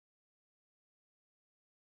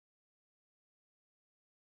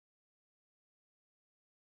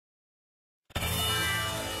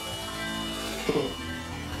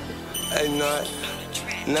Hey, Nut,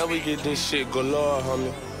 now we get this shit galore,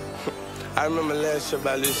 homie. I remember last year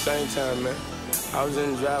about this same time, man. I was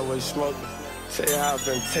in the driveway smoking. Say how I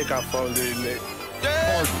been take off on this nigga.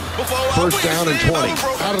 First down and 20,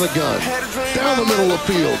 out of the gun, down the middle of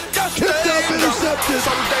the field, kicked up, intercepted.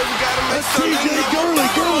 That's T.J. Gurley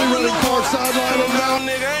running far sideline. Now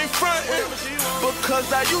nigga ain't frontin'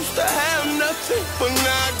 because I used to have nothing, but now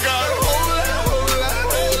I got a whole lot.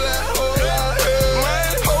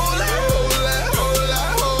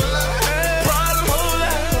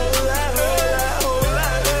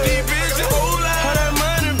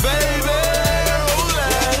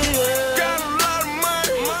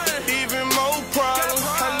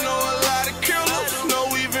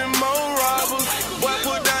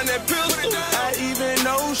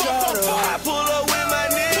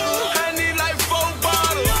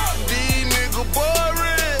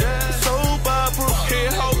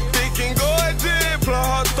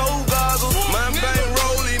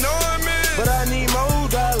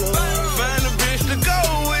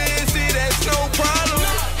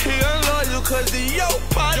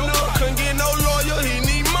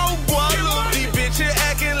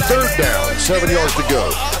 Third down, 7 yards to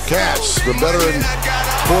go. Katz, the veteran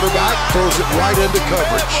quarterback, throws it right into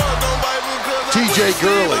coverage. T.J.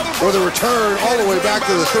 Gurley for the return all the way back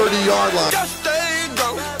to the 30-yard line.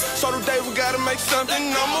 So today we gotta make something.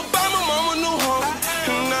 I'ma buy my mama new home.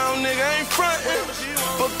 And now nigga ain't frontin'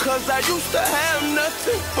 because I used to have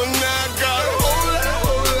nothing, but now I got a whole lot.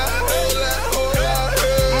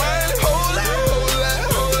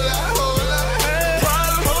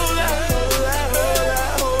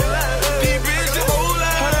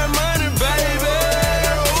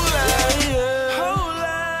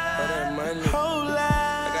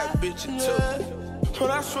 But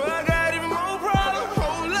I swear I got even more problems.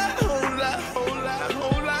 Whole lot. I got a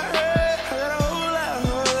whole lot.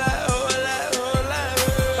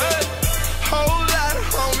 Hey, whole lot of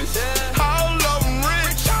homies. All of them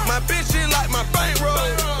rich. My bitch is like my bankroll.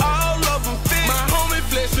 All of them fit. My homie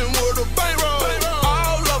flexing with a bankroll.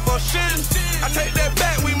 All of us shit. I take that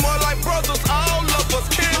back. We more like brothers. All of us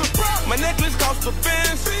kin. My necklace cost a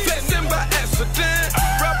Benz. Flexing by accident.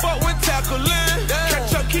 Wrap up when tackling.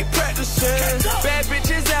 Catch up, keep practicing. Bad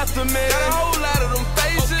bitches after me. Got a whole lot of them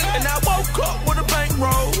faces. And I woke up with a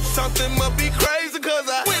bankroll. Something must be crazy, cause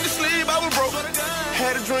I went to sleep, I was broke.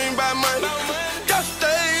 Had a dream about money. Just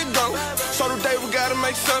stayed gone. So today we gotta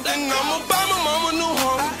make something. I'ma buy my mama new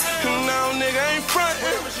home. And now nigga ain't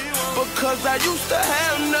frontin' because I used to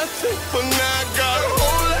have nothing, but now I got a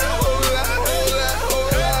whole lot.